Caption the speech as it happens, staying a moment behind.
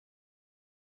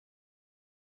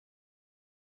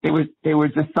They were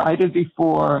decided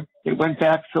before they went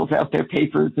back, filled out their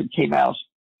papers, and came out.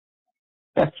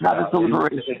 That's not a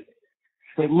deliberation.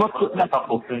 They looked at a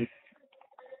couple things.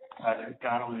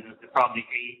 Got only probably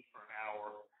 8 for an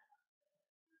hour,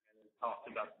 and talked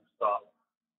about some stuff.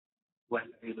 Went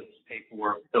through this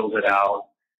paperwork, filled it out.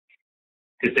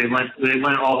 Because they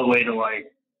went all the way to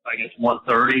like, I guess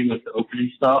 1:30 with the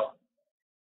opening stuff.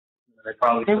 And they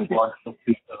probably took lunch till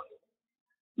 2:30.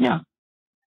 Yeah.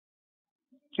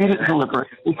 They didn't deliberate.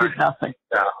 They did nothing.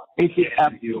 Yeah. They did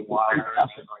absolutely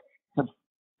nothing.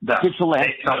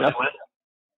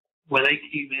 When they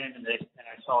came in and I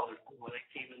saw when they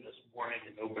came in this morning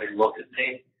and nobody looked at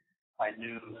me, I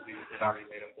knew they'd already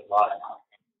made up their mind.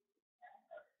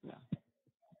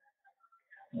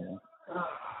 Yeah.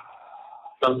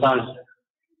 Sometimes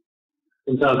I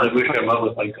wish I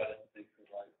was like that.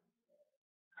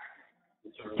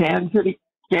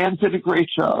 Dan did a great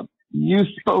job. You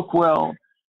spoke well.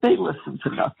 They listened to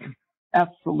nothing.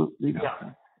 Absolutely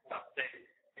nothing. Yeah.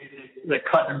 They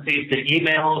cut and pasted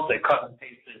emails. They cut and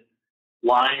pasted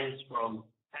lines from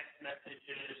text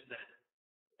messages and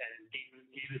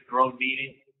gave it their own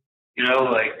meaning. You know,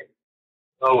 like,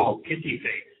 oh, kissy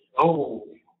face. Oh,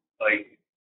 like.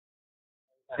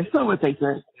 I saw what they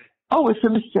did. Oh, it's a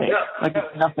mistake. Yeah, like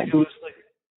it's nothing. It was like,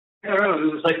 I don't know.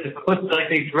 It was like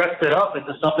they dressed it up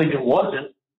into something it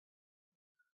wasn't.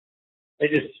 They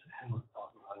just.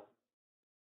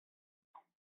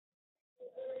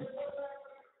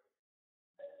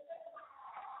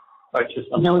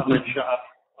 I'm in shock.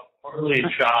 Partly in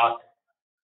shock,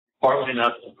 partly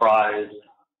not surprised,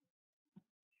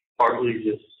 partly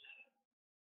just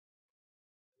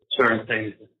certain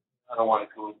things that I don't want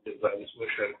to go into, but I just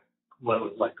wish I went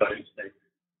with my gut instinct.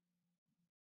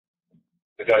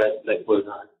 The gut instinct was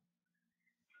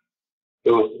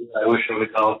I wish I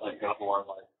would go with my gut more in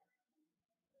life.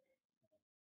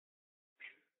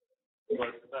 What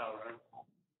it's about, right?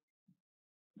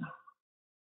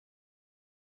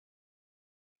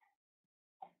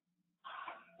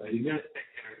 So you guys take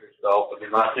care of yourself. I mean,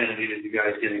 I'm not saying that you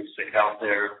guys getting sick out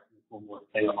there. One more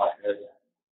thing on my head.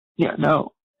 Yeah,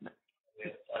 no.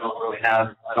 I don't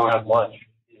have much.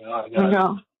 You know, I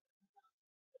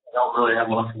don't really have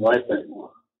much life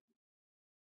anymore.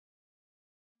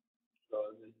 So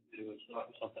it was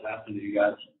something happened to you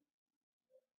guys.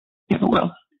 Yeah,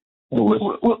 well,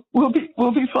 we'll be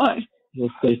fine. We'll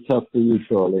stay tough for you,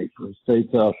 Charlie. We'll stay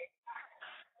tough.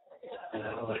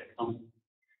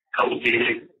 Couple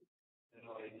meetings.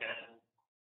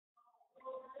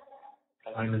 I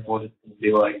don't know what it's going to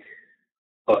be like,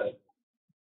 but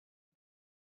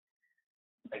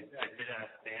I did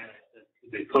ask Dan,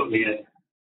 they put me in,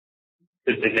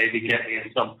 because they maybe get me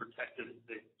in some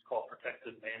it's called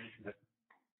protective management.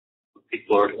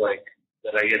 People are like,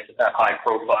 that I guess at high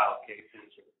profile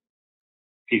cases, or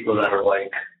people that are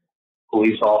like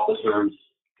police officers,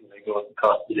 when they go into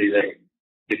custody, they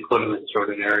put them in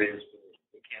certain areas, but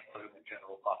they can't put them in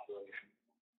general population.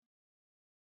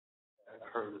 I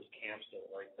heard this camps that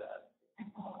are like that.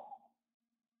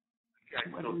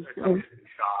 I'm still in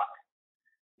shock.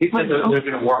 He said they're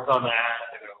going to work on that.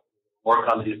 They're going to work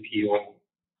on the appeal.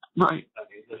 Right. I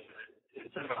mean,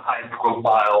 it's such a high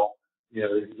profile. You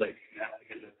know, it's like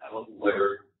I wasn't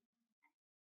aware.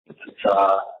 It's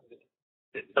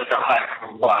such a high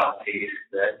profile case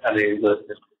that I mean,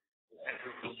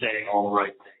 everyone's saying all the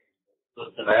right things.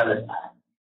 Listen, I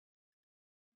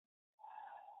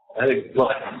think I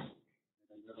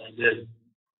did.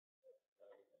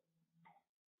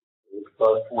 It was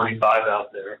about 25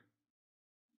 out there.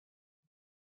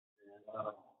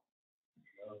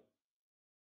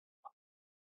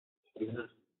 And,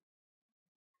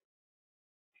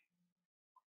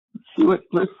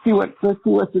 let's see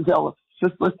what develops.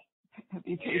 Just let's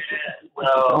be patient.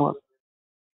 Well,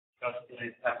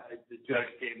 the judge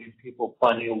gave these people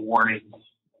plenty of warnings. I'm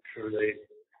sure they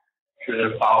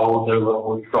followed their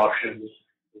little instructions.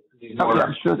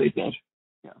 I'm sure they did.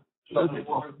 Yeah. These are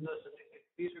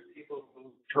people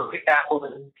who took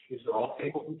Appleton. These are all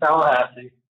people from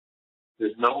Tallahassee.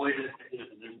 There's no way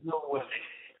there's no way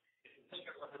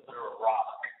they're a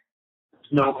rock.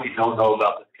 There's no way you don't know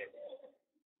about this case.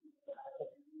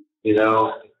 You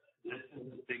know, this is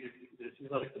the biggest. This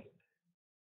is like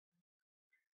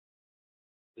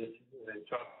this is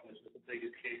the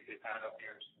biggest case they've had up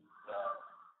here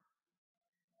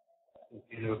since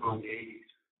the 80s.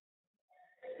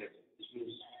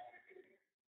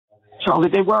 Charlie,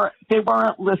 they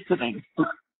weren't listening.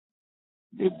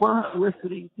 They weren't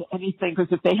listening to anything,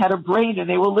 because if they had a brain and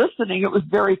they were listening, it was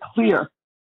very clear.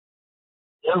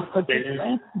 Yeah, but they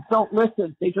don't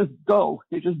listen. They just go.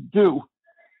 They just do.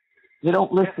 They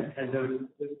don't listen. And they're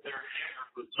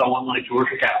with someone like George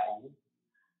Kaplan,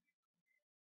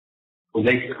 who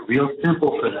makes it real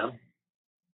simple for them.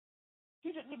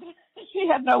 She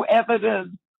had no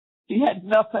evidence. She had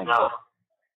nothing. No.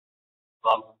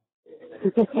 They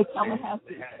Tallahassee.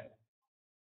 They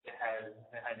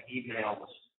had emails.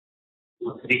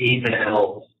 Look at the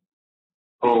emails.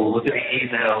 Oh, look at the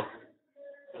emails.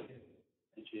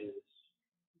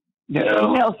 The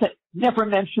emails that never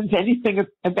mentions anything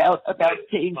about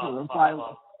danger or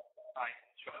violence.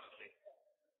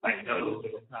 I know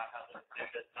it's not how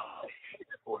they're not using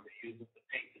it for. They use it to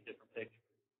paint a different picture.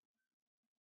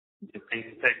 To paint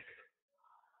the picture.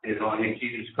 You know, I mean,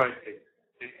 Jesus Christ,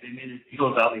 they made a deal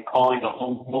about me calling the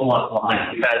home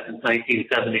line we've had since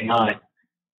 1979.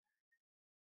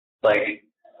 Like,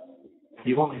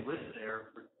 you only lived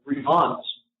there for 3 months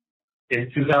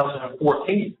in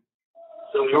 2014.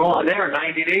 So you're only there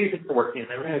 90 days in 14.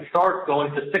 They were going to start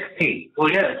going to 16.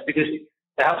 Well, yeah, it's because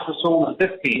the house was sold in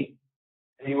 15.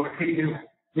 And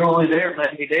you're only there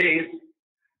 90 days.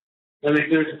 I mean,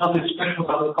 there's nothing special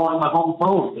about calling my home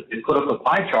phone. But they put up a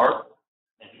pie chart,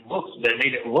 and they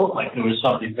made it look like there was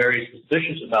something very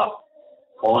suspicious about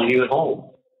calling you at home.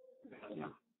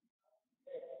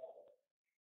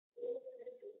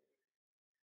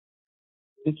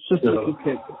 It's just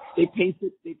they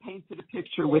painted a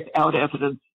picture without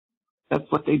evidence. That's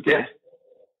what they did.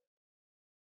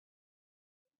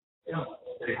 Yeah.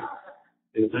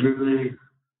 They literally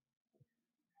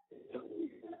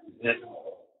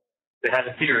they had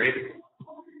a theory.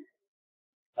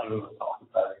 I don't know what to talk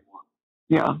about anymore.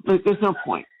 Yeah, there's no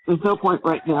point. There's no point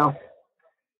right now.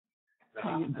 I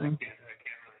can't really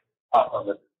talk on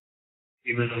it.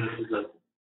 Even though this is a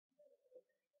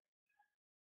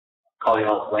calling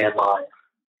on a landline.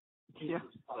 Yeah.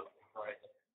 Right.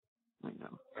 I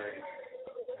know. Right.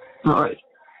 All right.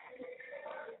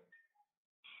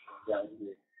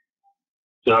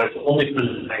 So it's only for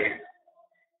the day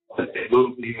that they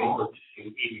moved me over to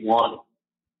E1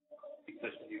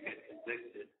 because when you get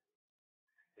convicted,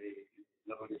 they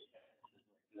notice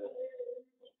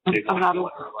that. I'm not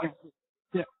aware.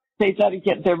 Say that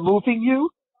again. They're moving you? No,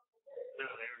 they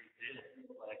already did it.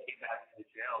 When I came back to the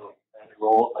jail, I had to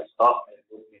roll up my stuff and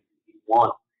moved me to E1.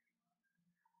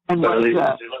 And what is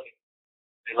that?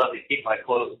 They let me keep my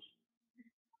clothes.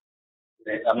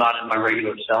 I'm not in my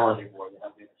regular cell anymore. They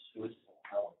have me in a suicide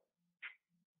cell.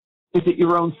 Is it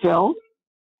your own cell?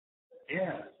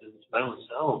 Yeah, it's my own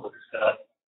cell, but it's got a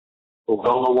hole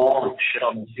on the wall and shit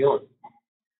on the ceiling.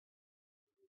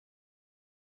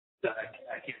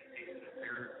 I can't see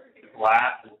the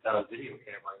glass. It's got a video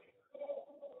camera.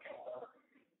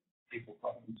 People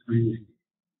fucking screaming.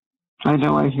 I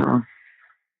know, I hear them.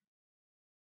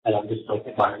 And I'm just like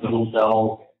in my little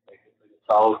cell, like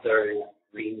a solitary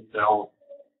green cell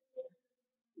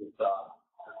with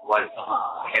lights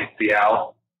on. I can't see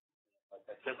out. Like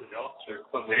I said to the officer,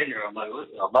 put me in here. I'm like,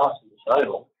 listen, I'm not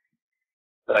suicidal.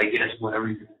 But I guess whenever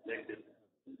you're convicted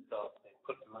and stuff, they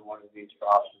put them in one of these for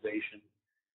observation.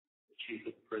 The chief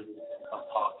of the prison can come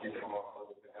talk to me tomorrow.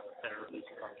 We're going to have a therapist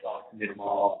come talk to me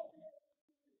tomorrow.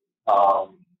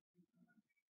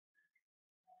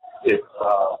 It's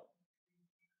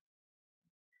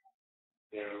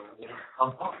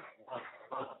I'm not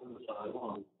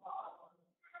suicidal.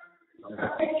 You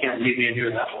can't leave me in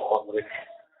here that long, but if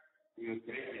you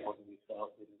agree with one of these stuff,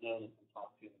 then I can talk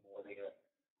to you in the morning.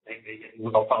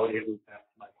 I'll probably get moved back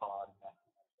to my pod and back to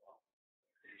myself.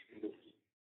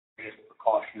 It's a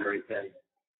precautionary thing.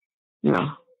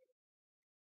 Yeah.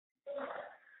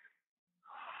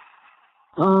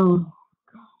 Oh.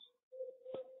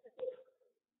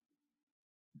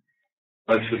 I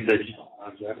should say,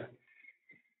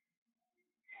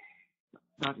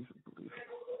 Not even believable.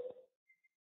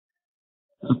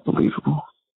 Unbelievable.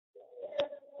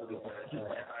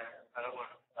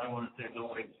 I don't want to say no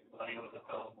way to play with the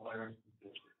fellow players.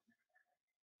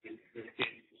 This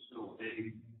case is so big,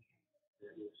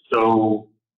 it's so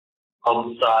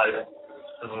publicized,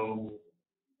 so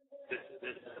this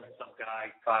is some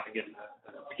guy trying to get an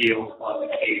appeal on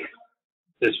the case.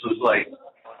 This was like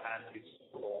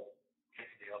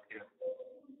up here.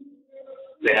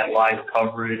 They had live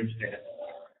coverage and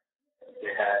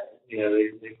they had,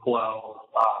 they pull out all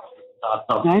the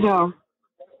stops. I know.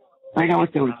 I know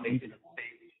what they were doing. You know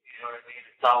what I mean?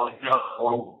 It's not like,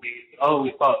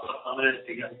 we thought some minutes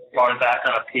to get started back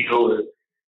on appeal.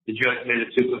 The judge made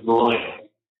a super ruling.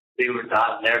 They were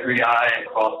dotting every I and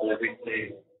crossing every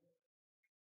T.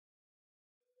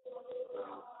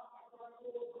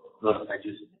 Look,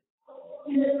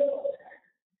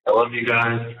 I love you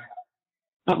guys.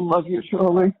 I love you,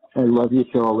 Charlie. I love you,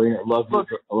 Charlie. I love Look,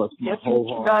 you. I love my get whole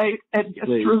through heart. tonight and get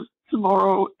Please. through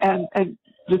tomorrow, and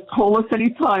just call us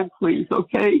anytime, please,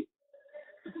 okay?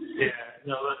 Yeah,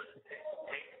 no, let's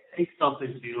take something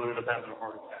so you don't end up having a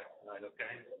heart attack tonight,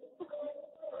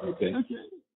 okay? Okay. Okay.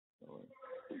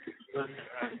 Listen,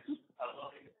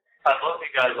 I love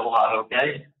you guys a lot,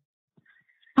 okay?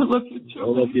 I love you, I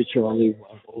Charlie. love you, Charlie.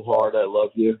 My whole heart. I love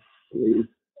you. Please.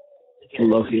 I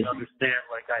love you. Understand,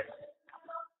 like, I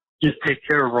just take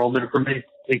care of Roman for me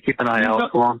and keep an eye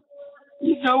out for him.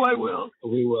 You know I will.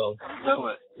 We will. You know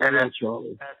it. And Yeah, then,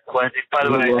 Charlie. Wendy, by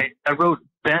the way, I wrote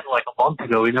Ben like a month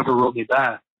ago. He never wrote me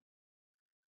back.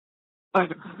 I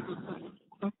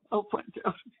know. I'll find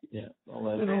out. Yeah. I'll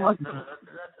I let don't like No,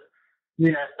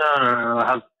 that.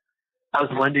 no. How's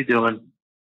Wendy doing?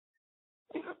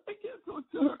 I can't talk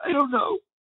to her. I don't know.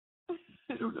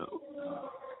 I don't know.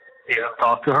 You haven't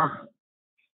talked to her?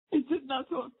 I did not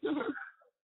talk to her.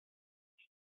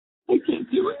 I can't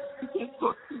do it. I can't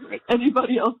talk to her.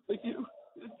 Anybody else but you.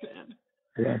 Dan.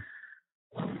 Yeah.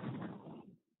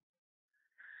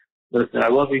 Listen, I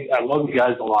love you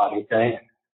guys a lot, okay?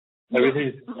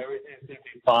 Everything's gonna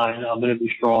be fine. I'm gonna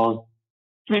be strong.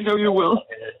 I know you will.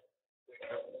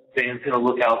 Dan's gonna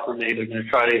look out for me. They're gonna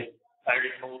try to. I already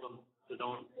told them, so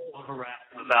don't harass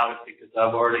them about it because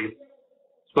I've already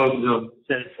spoken to him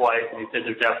since twice, and he said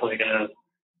they're definitely gonna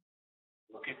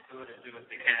look into it and do what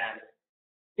they can.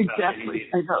 Exactly.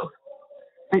 I know.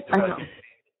 I know.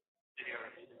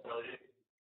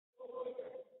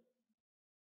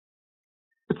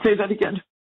 Say that again.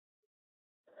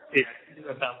 Yeah,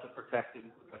 about the protective,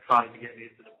 trying to get me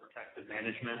into the protective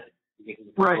management, to get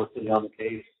me Right. publicity on the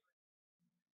case.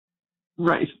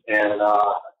 Right. And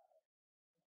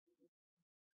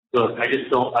look,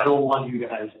 I don't want you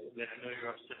guys. I mean, I know you're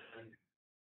upset.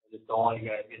 I just don't want you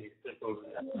guys getting sick over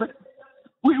that. But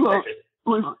we will.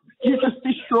 You just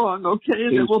be strong, okay?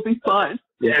 And then we'll be fine.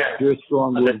 Yeah. You're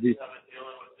strong. I've We'll been be. dealing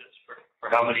with this for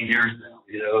how many years now?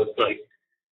 You know, it's like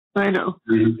I know.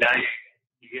 now you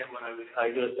get when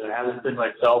I haven't been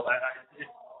myself.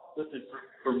 Listen,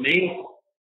 for me,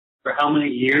 for how many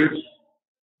years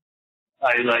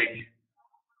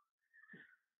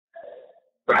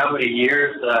for how many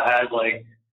years I had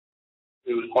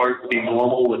it was hard to be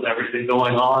normal with everything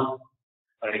going on.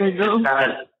 I know.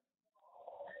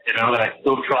 And I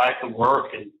still try to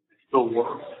work and it still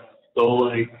works. And I'm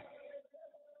still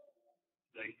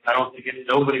I don't think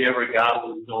nobody ever got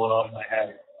what was going on in my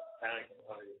head.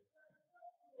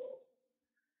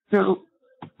 No,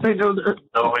 I know that.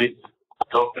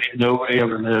 Nobody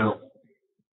ever knew.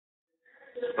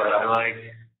 But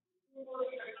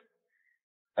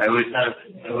I always had a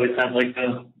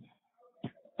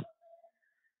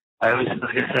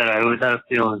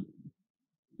feeling.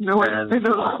 No, I know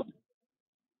that.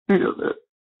 I know that.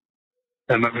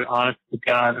 I remember, honest to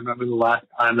God, I remember the last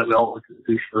time that we all went to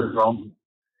the sushi for Rome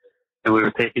and we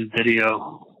were taking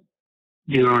video.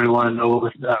 You don't even want to know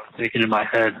what I was thinking in my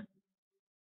head.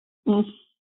 Mm.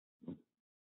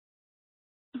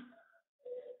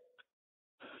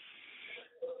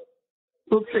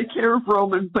 We'll take care of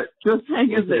Roman, but just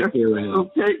hang in there,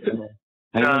 okay?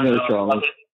 Hang in there, Charlie.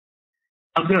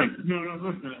 I'm good. No,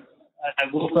 listen. I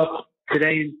woke up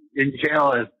today in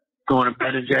jail and going to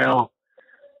bed in jail.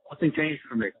 Nothing changed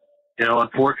for me.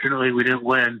 Unfortunately, we didn't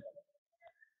win.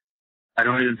 I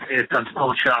don't even say it. I'm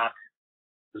still in shock.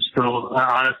 I'm still,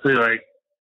 honestly,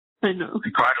 I know. I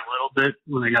cried a little bit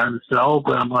when I got in the cell,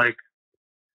 but I'm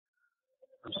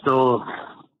still.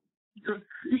 You're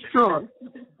strong.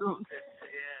 You're strong.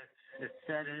 It's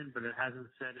set in, but it hasn't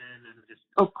set in, and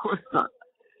Of course not.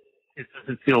 It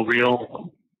doesn't feel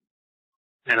real.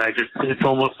 And it's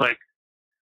almost like,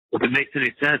 if it makes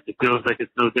any sense, it feels like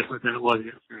it's no different than it was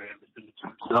yesterday. I'm just in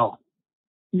the cell.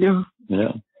 Yeah.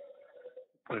 Yeah.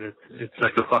 But it's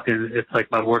like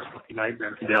my worst fucking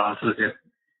nightmare, to be honest with you.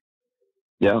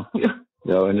 Yeah. Yeah.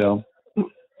 Yeah, I know.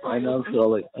 I know,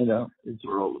 Charlie. I know. It's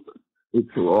for all of us.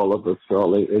 It's for all of us,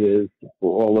 Charlie. It is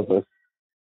for all of us.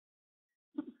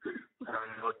 I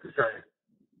don't know what to say.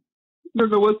 I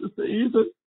don't know what to say either.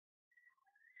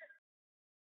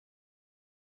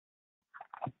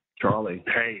 Charlie.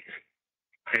 Hey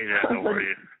there, how are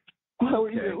you? How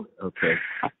are you? Okay.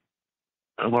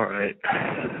 I'm all right.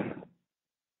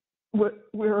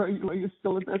 Where are you? Are you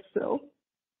still in that cell?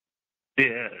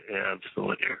 Yeah, I'm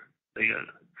still in here.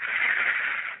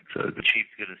 So the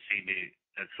chief's going to see me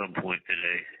at some point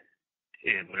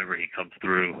today, and whenever he comes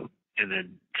through, and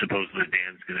then supposedly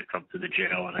Dan's going to come to the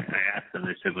jail, and I asked them,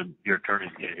 they said, when your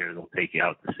attorneys get here, they'll take you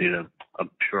out to see them. I'm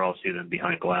sure I'll see them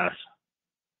behind glass.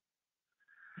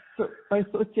 So I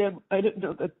thought, Dan, I didn't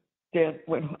know that Dan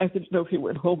went. I didn't know if he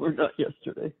went home or not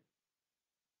yesterday.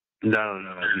 No,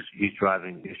 he's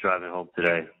driving home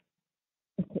today.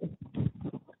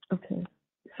 Okay.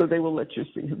 So they will let you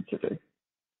see him today.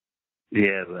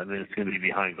 Yeah, but I mean, it's going to be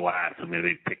behind glass. I'm going to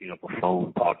be picking up a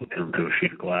phone, talking to him through a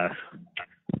sheet of glass.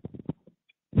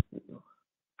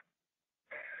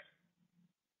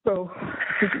 So,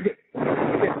 did you get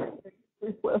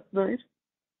sleep last night?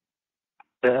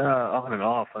 On and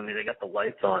off. I mean, they got the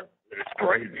lights on. It's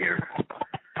bright in here.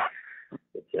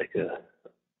 It's like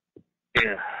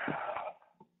yeah.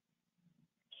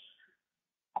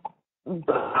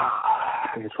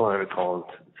 I just wanted to call and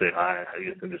say hi. I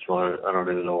don't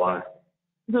even know why.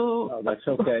 No, that's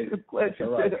okay. I'm glad that's you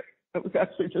all said right. it. I was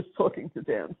actually just talking to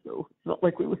Dan, so it's not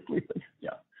like we were sleeping.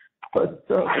 Yeah. But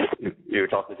you were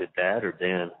talking to Dad or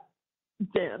Dan?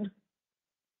 Dan.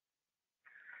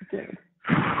 It's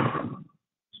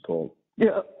cold.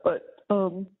 Yeah, but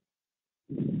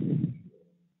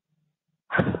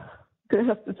gonna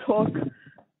have to talk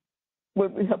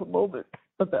when we have a moment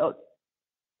about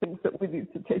things that we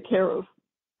need to take care of.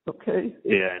 Okay?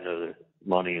 Yeah, I know the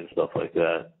money and stuff like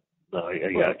that. No,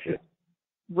 I got you.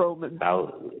 Roman.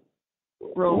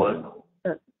 What?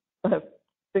 And I have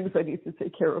things I need to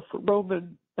take care of for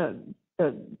Roman and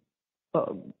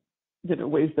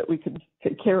ways that we can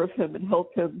take care of him and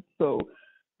help him. So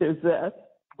there's that,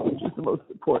 which is the most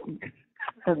important.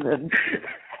 And then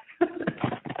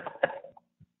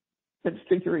and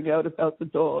figuring out about the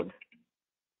dog.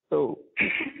 So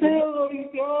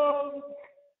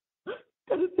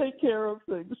gotta take care of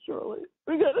things, Shirley.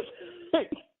 We gotta take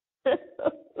care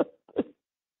of things.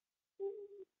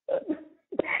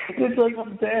 It's like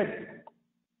I'm dead.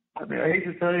 I mean, I hate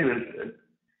to tell you this.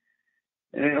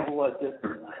 It ain't a whole lot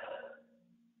different.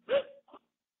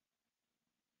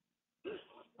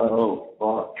 Oh,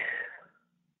 fuck.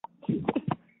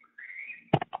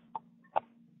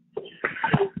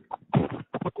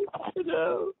 I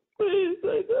know. Please,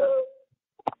 I know.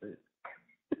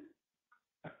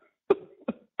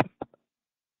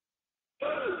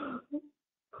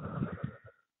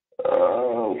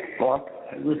 Oh, fuck.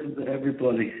 I listen to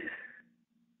everybody.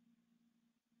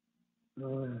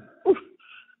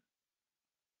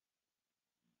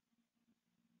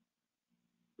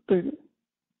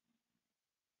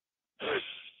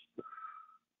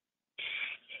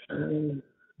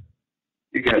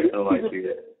 You guys know I see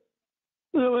it.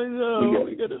 No, I know.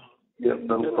 You have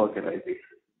no fucking idea.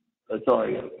 That's all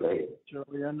I gotta say.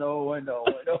 Charlie, I know. I know.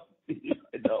 I love you.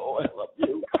 I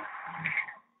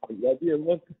love you.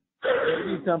 Look,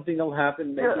 maybe something will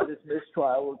happen. Maybe this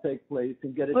mistrial will take place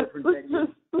and get a different venue.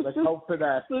 Let's hope for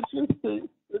that. Let's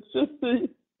just see.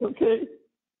 Okay?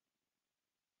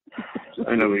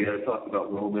 I know we gotta talk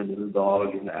about Roman and the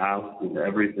dog and the house and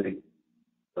everything.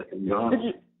 Like I'm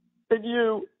young. And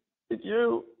you.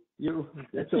 You.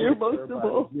 That's you most of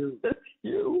all. That's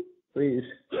you. Please.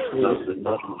 It's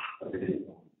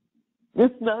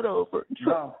not over.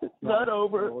 No, it's not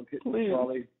over. Please.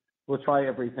 Charlie, we'll try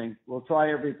everything. No,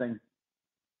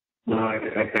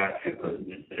 I got you.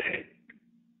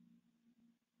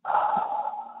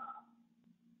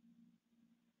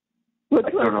 But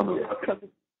what time is he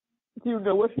coming? Do you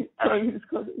know what time he's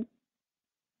coming?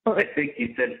 I think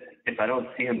he said if I don't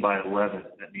see him by 11,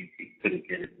 that means he couldn't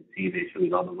get it to TV, so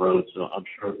he's on the road. So I'm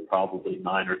sure probably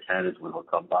 9 or 10 is when he'll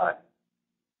come by.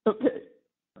 Okay.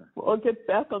 Well, I'll get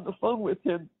back on the phone with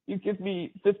him. You give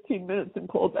me 15 minutes and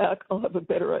call back. I'll have a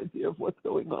better idea of what's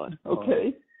going on.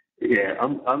 Okay? Yeah,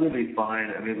 I'm gonna be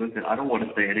fine. I mean, listen, I don't want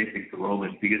to say anything to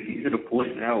Roman because he's at a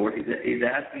point now where he's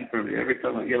asking for me every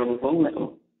time I get on the phone with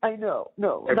him. I know.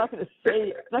 No, I'm not going to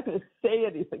say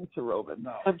anything to Roman.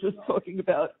 No. I'm just talking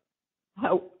about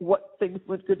what things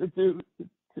we're going to do to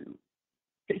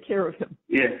take care of him.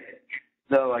 Yeah.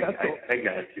 No, I got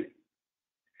you.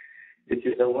 It's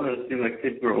just I want to see my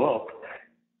kid grow up.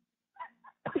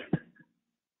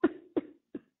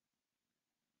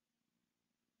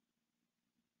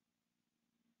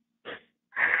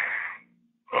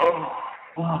 Oh,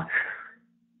 fuck.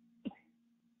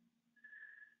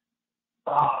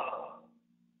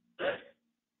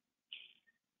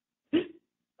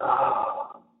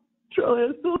 Charlie, I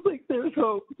still think there's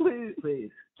hope. Please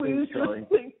just Charlie.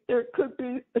 think there could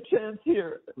be a chance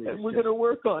here, and we're going to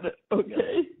work on it. Okay?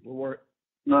 Yeah, we'll work.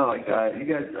 No, you guys,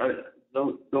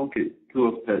 don't get too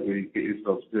upset when you get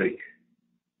yourself sick.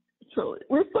 Charlie,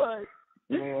 we're fine.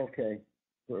 We're okay.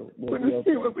 We're going to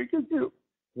see what we can do.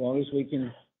 As long as we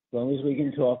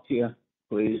can talk to you,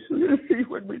 please. We're going to see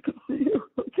when we can see you.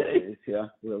 Okay? Please, yeah,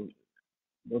 we'll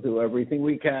do everything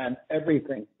we can.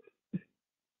 Everything.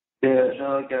 Yeah,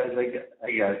 no, guys, I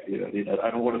got you. I mean, I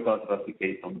don't want to talk about the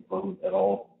case on the phone at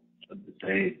all. them to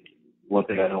say. One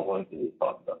thing I don't want to do is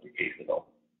talk about the case at all.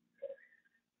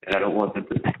 And I don't want them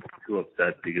to be too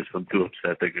upset, because if I'm too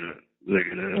upset, they're gonna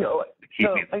keep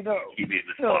me in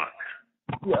this box.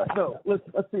 Yeah, no, let's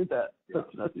do that.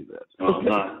 Let's not do that. No, I'm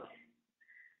not.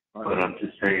 But I'm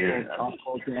just saying. I'll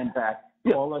call Dan back.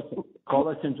 Yeah. Call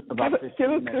us in about 15 Give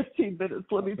us minutes. 15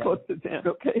 minutes. Let me talk to Dan,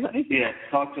 okay, honey? Yeah,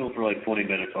 talk to him for like 20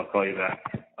 minutes. I'll call you back.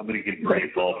 I'm going to give Gray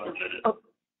a call for a minute. Oh,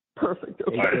 perfect.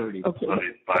 Okay. All right. Okay.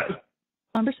 Bye.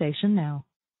 Conversation now.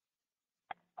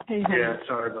 Hey, honey. Yeah,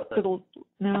 sorry about that.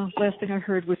 No, last thing I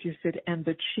heard was you said, and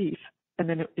the chief, and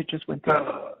then it just went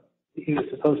through. He was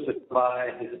supposed to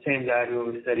fly. He's the same guy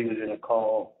who said he was going to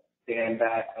call Dan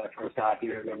back when I first got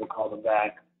here. Never called him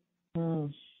back.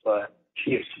 But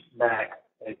Chief Mac,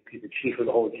 he's the chief of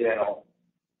the whole jail,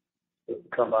 to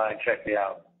come by and check me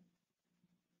out.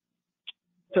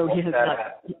 So he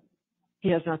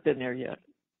has not been there yet.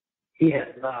 He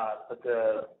has not, but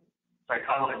the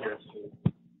psychologist,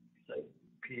 like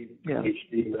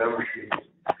PhD, whatever she is,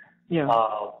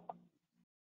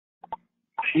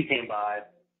 she came by,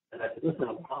 and I said, listen,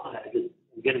 I'm fine.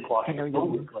 I'm getting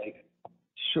claustrophobic. Like,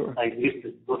 sure. Like, used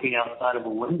to looking outside of a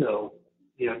window,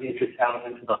 you're just out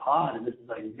into the pod, and this is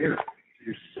like mirror.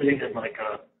 You're sitting in like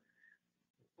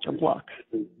a block.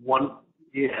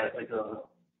 Like the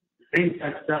same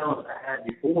type setup I had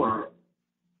before,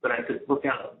 but I could look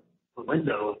out the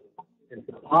window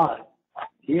into the pod.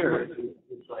 Here,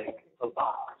 it's like a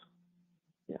box.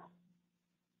 Yeah.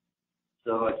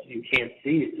 So you can't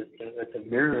see. It's a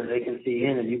mirror. They can see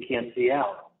in, and you can't see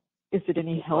out. Is it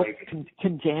any help?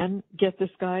 Can Dan get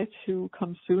this guy to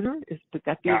come sooner? Would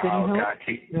that be of any help?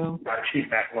 No. Chief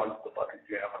Mac runs the fucking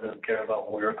jail. I don't care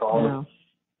about where it calls. No.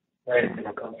 Anything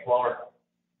will come slower.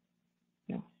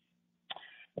 Yeah.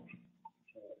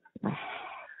 Well,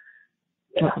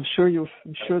 I'm sure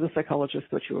the psychologist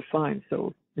thought you were fine.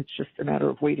 So it's just a matter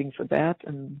of waiting for that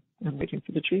and waiting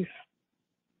for the chief.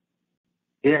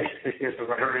 Yeah, she says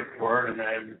we're hurting for it, and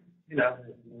then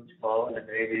move slow, and then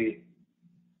maybe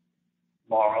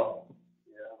tomorrow.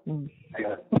 I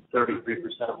got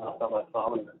 33% left on my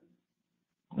phone,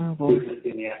 and 2:50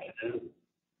 in the afternoon.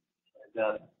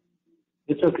 And,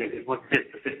 it's okay. Once it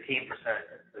hits the 15%,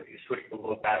 if you switch the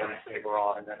little battery saver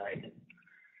on, and then I can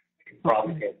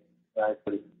probably get that.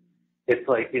 But it's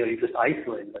like you just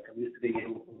isolate. Like I'm used to being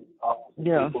able to talk to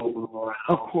people, move around,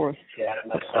 of course, chat at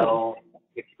myself.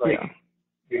 It's like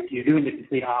you're doing the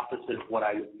complete opposite of what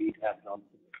I would need to have done.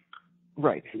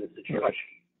 Right. In this situation.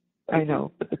 I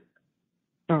know.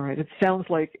 All right. It sounds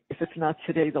like if it's not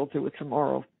today, they'll do it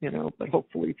tomorrow, but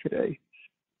hopefully today.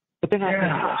 But they're not in a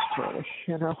rush, Taylor.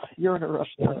 You're in a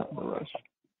rush, they're not in a rush.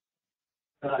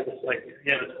 It's like,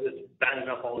 it's bad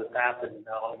enough all this happened, and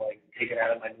now I'm like taken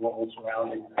out of my normal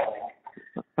surroundings and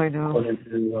like I know.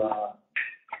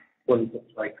 put into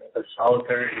like a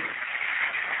solitary.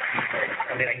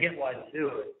 I mean, I get why they do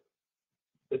it,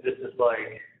 but this is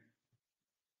like,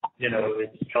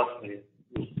 it's trust me,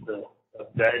 it's a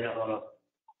bed on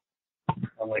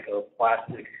like a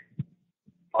plastic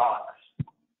box.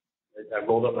 I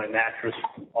rolled up my mattress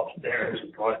upstairs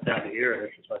and brought it down to here, and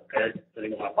it's just my bed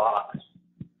sitting in my box,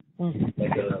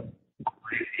 like a 3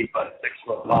 feet by 6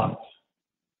 foot box,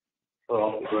 put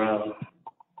on the ground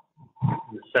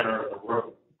in the center of the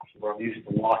room, where I'm used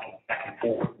to walking back and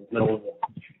forth in the middle of the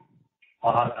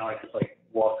pod. Now I just like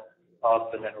walk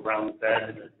up and then around the bed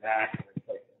and then back, and it's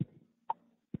like.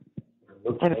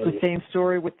 And it's the same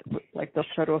story with like they'll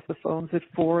shut off the phones at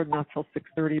 4 and not till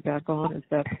 6:30 back on. Is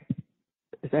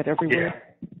that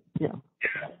everywhere? Yeah.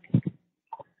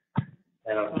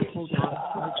 Hold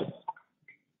on.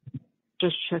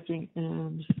 Just checking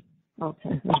in.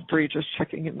 Okay, there's Bree just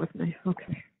checking in with me.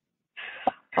 Okay.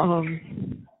 I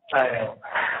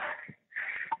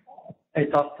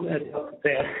talked to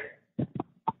Dan.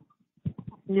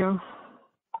 Yeah.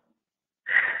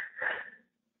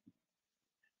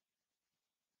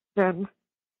 Then.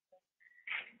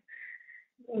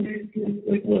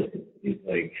 He's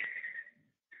like,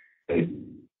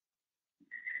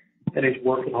 and he's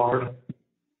working hard.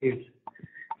 He's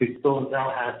still in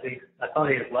Tallahassee. I thought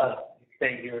he had left. He's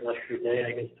staying here an extra day,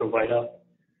 I guess, to write up.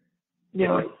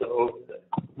 Yeah. So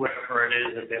whatever it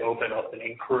is, if they open up an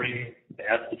inquiry, they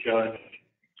ask the judge.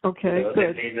 Okay,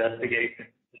 good. They investigate.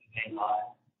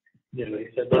 He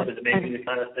said, listen, it may be the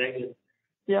kind of thing.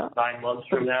 9 months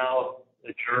from now,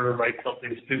 the juror writes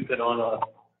something stupid on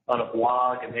a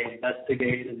blog, and they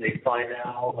investigate, and they find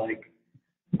out,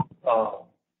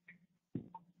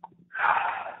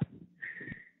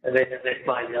 and then they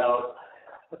find out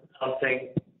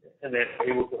something, and they're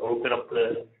able to open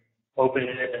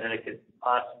it, and then it could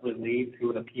possibly lead to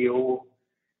an appeal.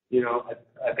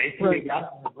 I basically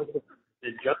got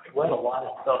the judge let a lot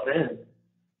of stuff in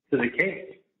to the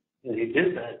case, and he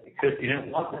did that because he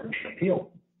didn't want them to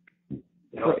appeal.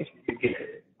 Right.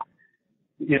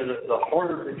 The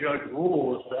harder the judge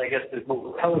rules, I guess there's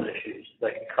more appellate issues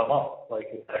that can come up, like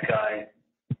if that guy,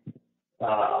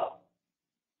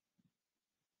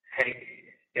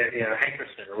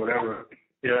 Hankerson or whatever.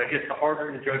 I guess the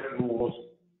harder the judge rules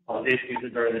on issues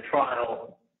that are in the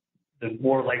trial, the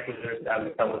more likely there is to have an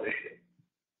appellate issue.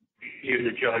 Here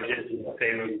the judge is in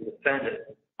favor of the defendant,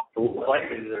 the more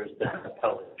likely there is to have an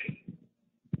appellate issue.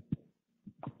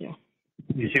 Yeah.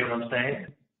 You see what I'm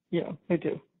saying? Yeah, I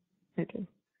do.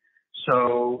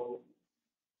 So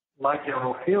my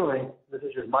general feeling, this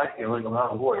is just my feeling, I'm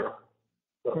not a lawyer,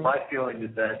 but my feeling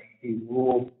is that he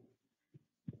ruled,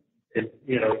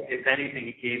 if anything,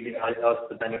 he gave us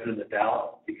the benefit of the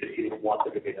doubt because he didn't want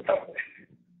there to be an appellate issue.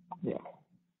 Yeah.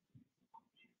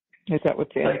 Is that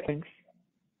what Dan thinks?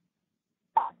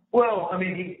 Well, I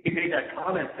mean, he made that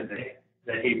comment today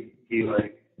that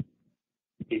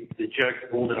the judge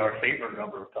ruled in our favor a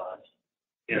number of times.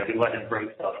 He let him bring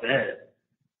stuff in.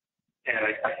 And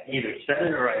I either said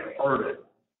it or I heard it,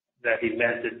 that he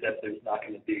meant it that there's not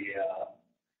going to be,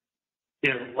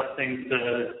 let things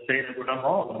say that we're done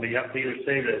wrong. I mean, you have to either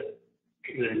say that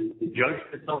the judge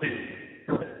did something,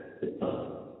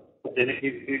 didn't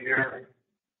give you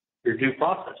your due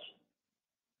process.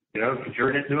 If the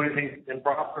jury didn't do anything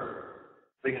improper,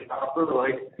 like,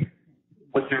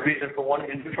 what's your reason for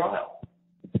wanting to do trial?